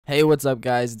Hey, what's up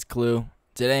guys, it's Kloo.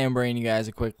 Today I'm bringing you guys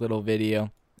a quick little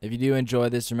video. If you do enjoy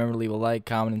this, remember to leave a like,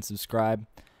 comment, and subscribe.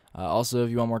 Also,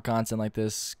 if you want more content like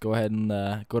this, go ahead and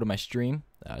go to my stream,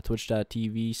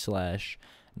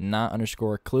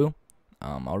 twitch.tv/not_Kloo.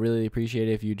 I'll really appreciate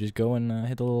it if you just go and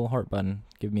hit the little heart button,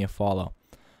 give me a follow.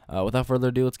 Without further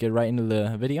ado, let's get right into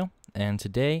the video. And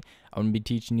today, I'm going to be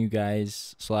teaching you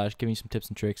guys / giving you some tips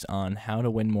and tricks on how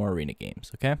to win more arena games,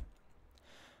 okay?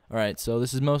 Alright, so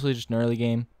this is mostly just an early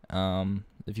game.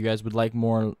 If you guys would like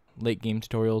more late game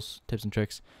tutorials, tips and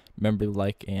tricks, remember to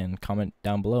like and comment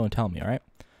down below and tell me, alright?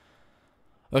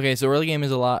 Okay, so early game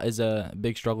is a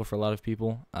big struggle for a lot of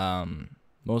people.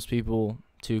 Most people,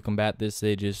 to combat this,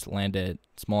 they just land at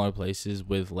smaller places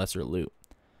with lesser loot.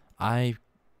 I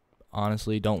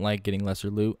honestly don't like getting lesser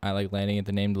loot. I like landing at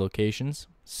the named locations.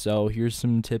 So here's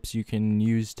some tips you can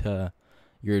use to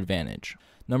your advantage.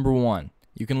 Number 1.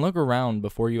 You can look around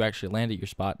before you actually land at your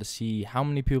spot to see how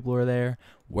many people are there,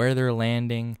 where they're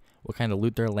landing, what kind of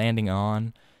loot they're landing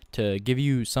on, to give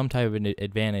you some type of an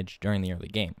advantage during the early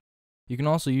game. You can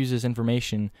also use this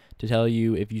information to tell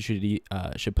you if you should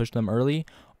push them early,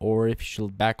 or if you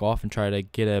should back off and try to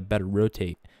get a better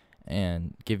rotate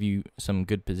and give you some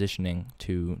good positioning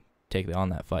to take on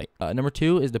that fight. Number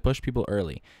 2 is to push people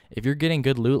early. If you're getting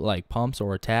good loot like pumps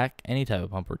or attack, any type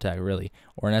of pump or attack really,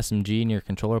 or an SMG near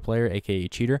controller player, aka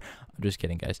cheater, I'm just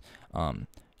kidding guys,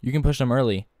 you can push them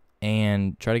early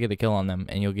and try to get the kill on them,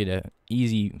 and you'll get an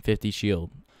easy 50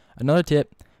 shield. Another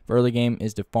tip for early game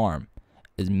is to farm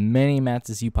as many mats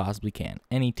as you possibly can.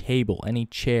 Any table, any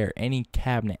chair, any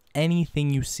cabinet, anything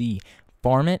you see,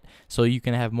 farm it so you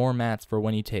can have more mats for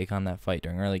when you take on that fight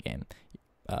during early game.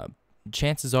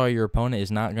 Chances are your opponent is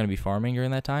not going to be farming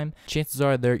during that time. Chances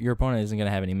are your opponent isn't going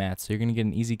to have any mats, so you're going to get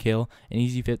an easy kill, an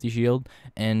easy 50 shield,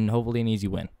 and hopefully an easy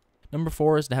win. Number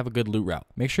 4 is to have a good loot route.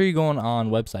 Make sure you're going on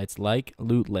websites like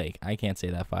Loot Lake. I can't say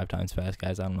that 5 times fast,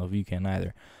 guys. I don't know if you can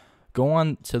either. Go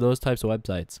on to those types of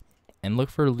websites and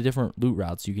look for different loot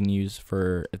routes you can use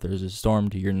for if there's a storm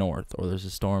to your north, or there's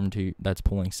a storm that's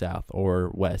pulling south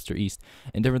or west or east,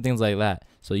 and different things like that,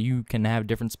 so you can have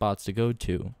different spots to go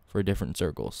to for different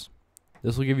circles.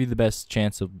 This will give you the best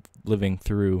chance of living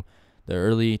through the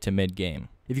early to mid game.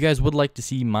 If you guys would like to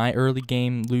see my early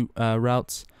game loot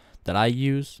routes that I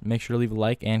use, make sure to leave a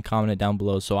like and comment it down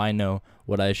below so I know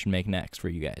what I should make next for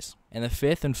you guys. And the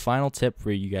 5th and final tip for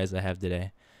you guys I have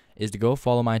today is to go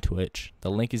follow my Twitch.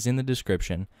 The link is in the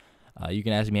description. You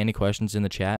can ask me any questions in the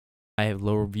chat. I have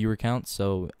lower viewer counts,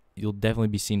 so you'll definitely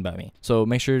be seen by me. So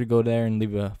make sure to go there and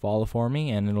leave a follow for me,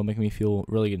 and it'll make me feel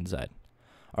really good inside.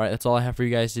 Alright, that's all I have for you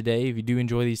guys today. If you do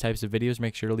enjoy these types of videos,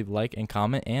 make sure to leave a like and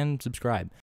comment and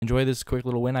subscribe. Enjoy this quick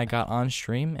little win I got on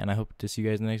stream, and I hope to see you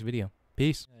guys in the next video.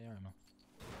 Peace.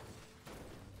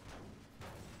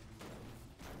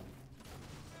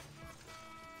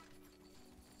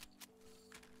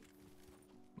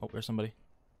 Oh, there's somebody.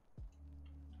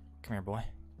 Come here, boy.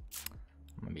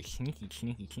 I'm gonna be sneaky.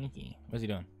 What's he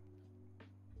doing?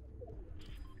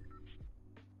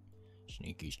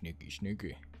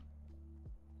 Sneaky.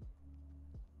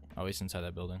 Oh, he's inside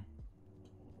that building.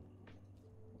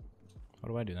 What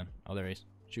do I do then? Oh, there he is.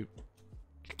 Shoot.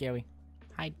 Scary.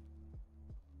 Hide.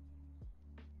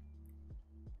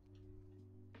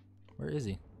 Where is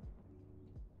he?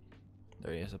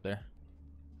 There he is up there.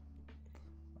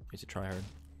 He's a tryhard.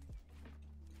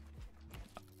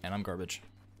 And I'm garbage.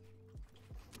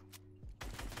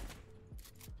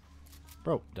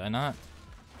 Bro, did I not?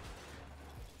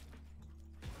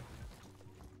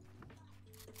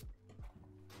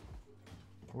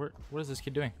 What is this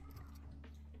kid doing?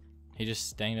 He just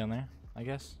staying down there, I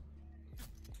guess.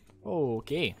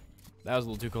 Okay. That was a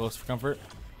little too close for comfort.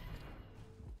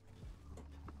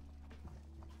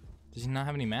 Does he not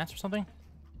have any mats or something?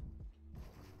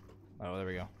 Oh, there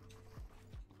we go.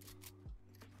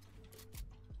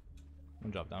 I'm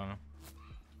gonna drop down on him.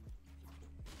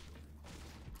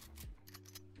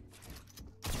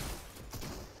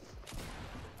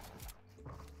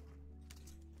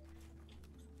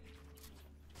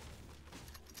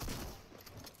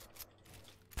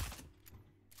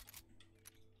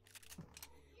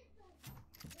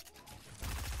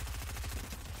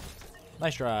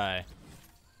 Nice try.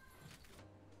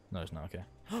 No, it's not. Okay.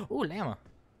 Oh, llama.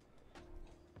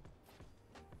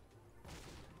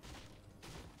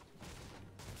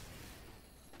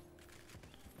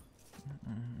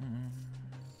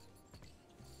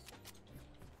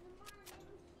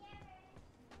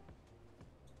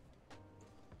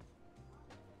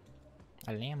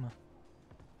 A llama.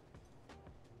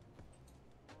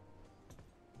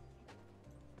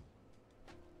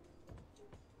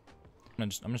 I'm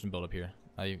just gonna build up here.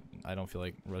 I don't feel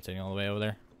like rotating all the way over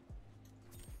there.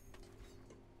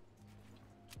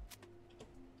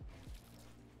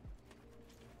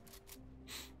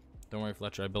 Don't worry,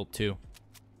 Fletcher. I built 2.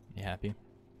 You happy?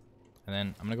 And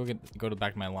then I'm gonna go to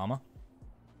back to my llama,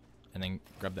 and then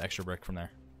grab the extra brick from there.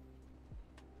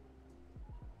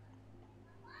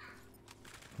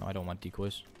 No, I don't want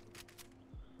decoys.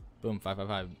 Boom,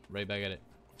 555, right back at it.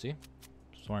 See?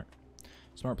 Smart.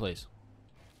 Smart plays.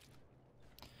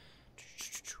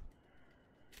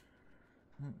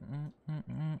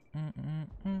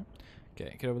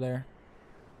 Okay, get over there.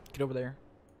 Get over there.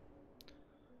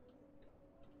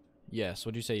 Yes,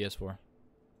 what'd you say yes for?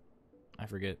 I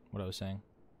forget what I was saying.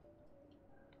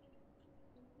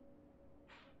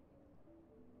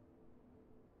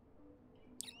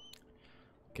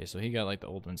 Okay, so he got like the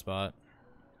ultimate spot.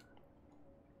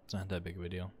 It's not that big of a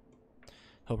deal.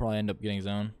 He'll probably end up getting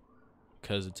zone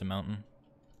because it's a mountain.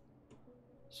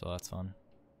 So that's fun.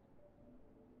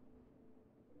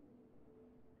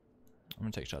 I'm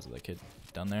gonna take shots at that kid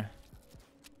down there.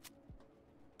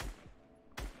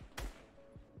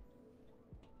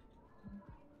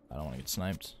 I don't want to get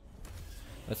sniped.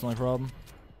 That's the only problem.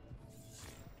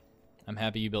 I'm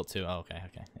happy you built 2. Oh, okay,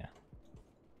 okay, yeah.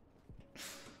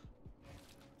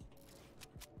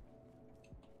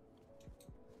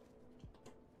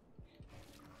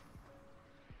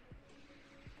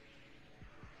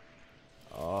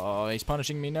 Oh, he's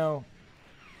punishing me, no.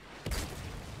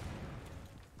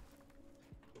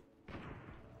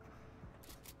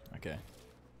 Okay.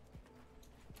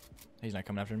 He's not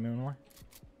coming after me anymore.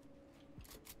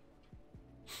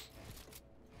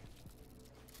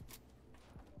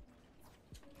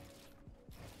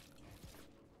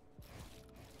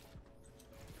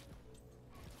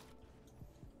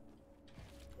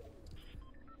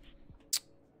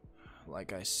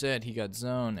 Like I said, he got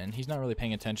zoned, and he's not really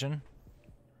paying attention.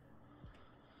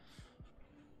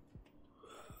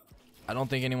 I don't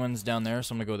think anyone's down there,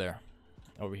 so I'm gonna go there.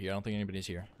 Over here. I don't think anybody's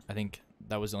here. I think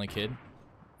that was the only kid,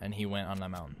 and he went on that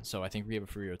mountain. So I think we have a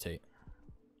free rotate.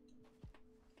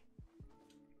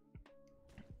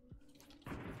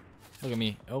 Look at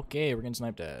me. Okay, we're getting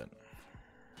sniped at.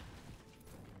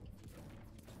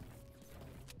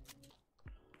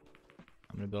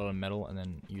 I'm gonna build a metal and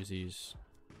then use these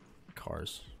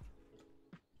cars.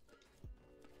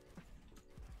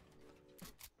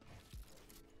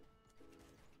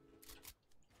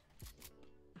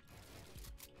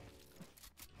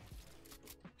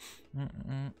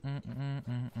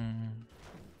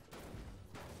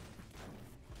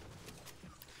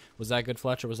 Was that good,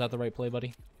 Fletcher? Was that the right play,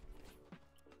 buddy?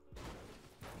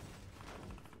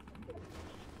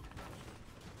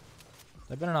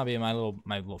 That better not be my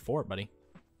little fort, buddy.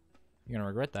 You're gonna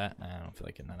regret that. Nah, I don't feel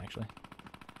like getting that actually.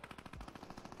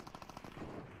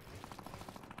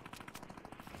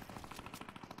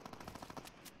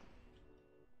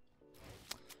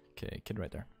 Okay, kid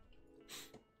right there.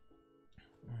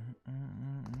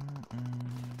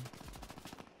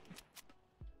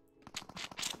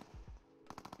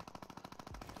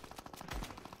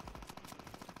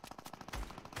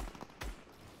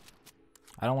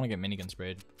 I don't want to get minigun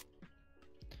sprayed.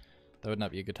 That would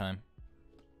not be a good time.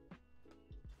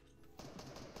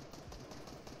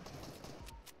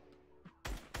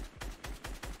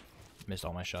 Missed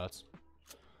all my shots.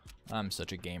 I'm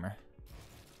such a gamer.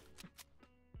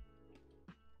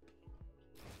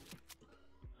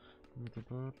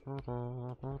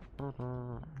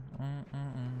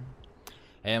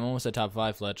 Hey, I'm almost at top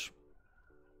 5, Fletch.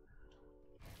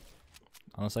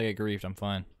 Unless I get griefed, I'm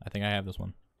fine. I think I have this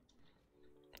one.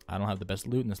 I don't have the best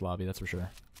loot in this lobby, that's for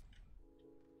sure.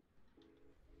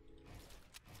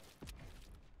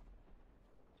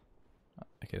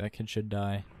 Okay, that kid should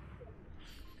die.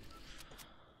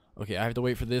 Okay, I have to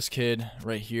wait for this kid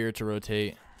right here to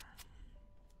rotate.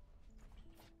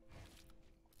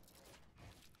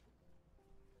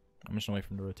 I'm just gonna wait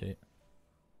for him to rotate.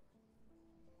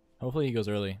 Hopefully he goes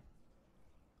early.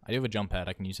 I do have a jump pad,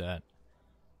 I can use that.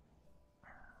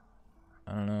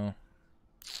 I don't know.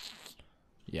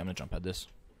 Yeah, I'm gonna jump pad this.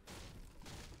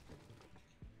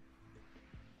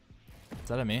 Is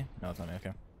that at me? No, it's not me,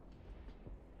 okay.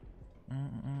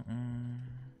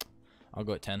 I'll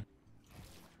go at 10.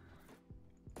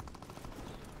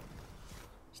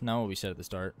 It's not what we said at the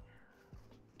start.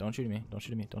 Don't shoot at me, don't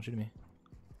shoot at me, don't shoot at me.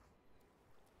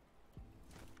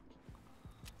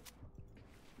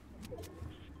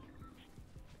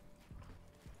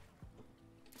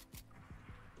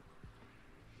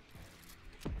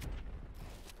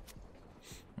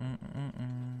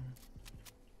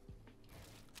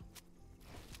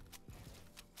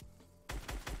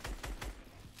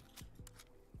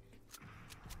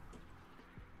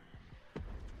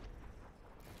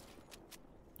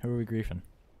 Who are we griefing?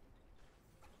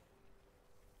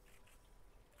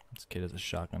 This kid has a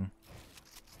shotgun.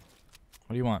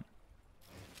 What do you want?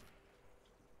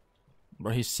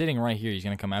 Bro, he's sitting right here. He's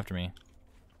gonna come after me.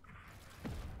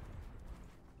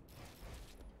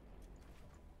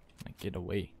 Like, get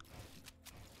away.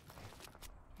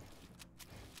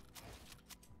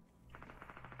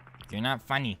 You're not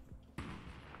funny.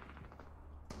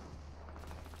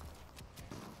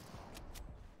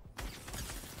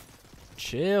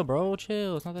 Chill, bro.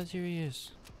 Chill. It's not that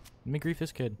serious. Let me grief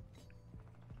this kid.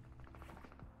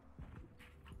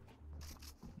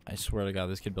 I swear to God,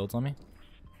 this kid builds on me.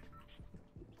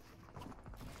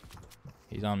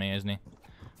 He's on me, isn't he?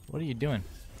 What are you doing?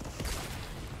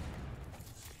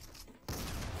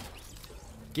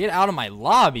 Get out of my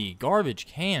lobby, garbage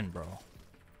can, bro.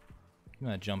 Give me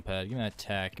that jump pad. Give me that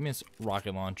attack. Give me this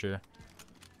rocket launcher.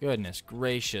 Goodness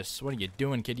gracious. What are you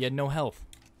doing, kid? You had no health.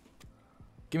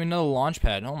 Give me another launch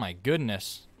pad. Oh my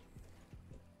goodness.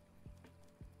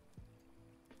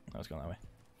 I was going that way.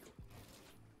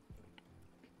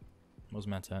 Where's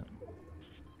Matt's at?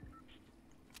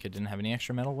 Kid didn't have any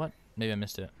extra metal? What? Maybe I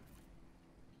missed it.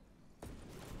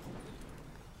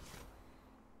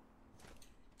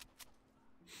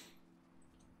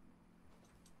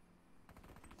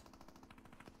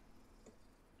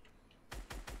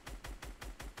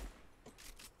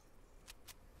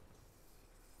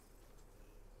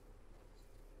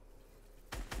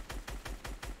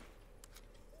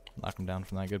 Knock him down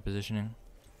from that good positioning.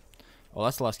 Oh,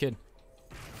 that's the last kid.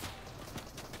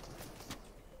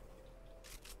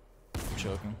 I'm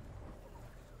choking.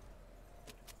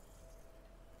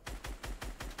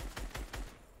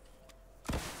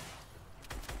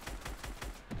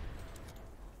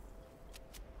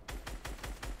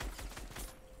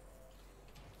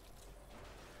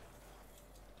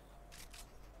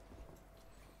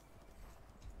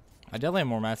 I definitely have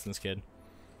more mats than this kid.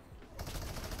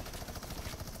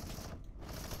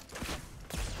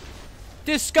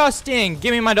 Disgusting!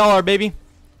 Give me my dollar, baby.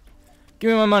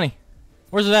 Give me my money.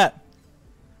 Where's it at?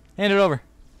 Hand it over.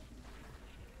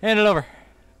 Hand it over.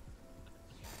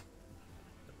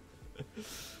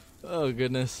 Oh,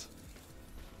 goodness.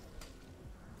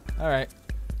 Alright.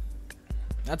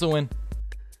 That's a win.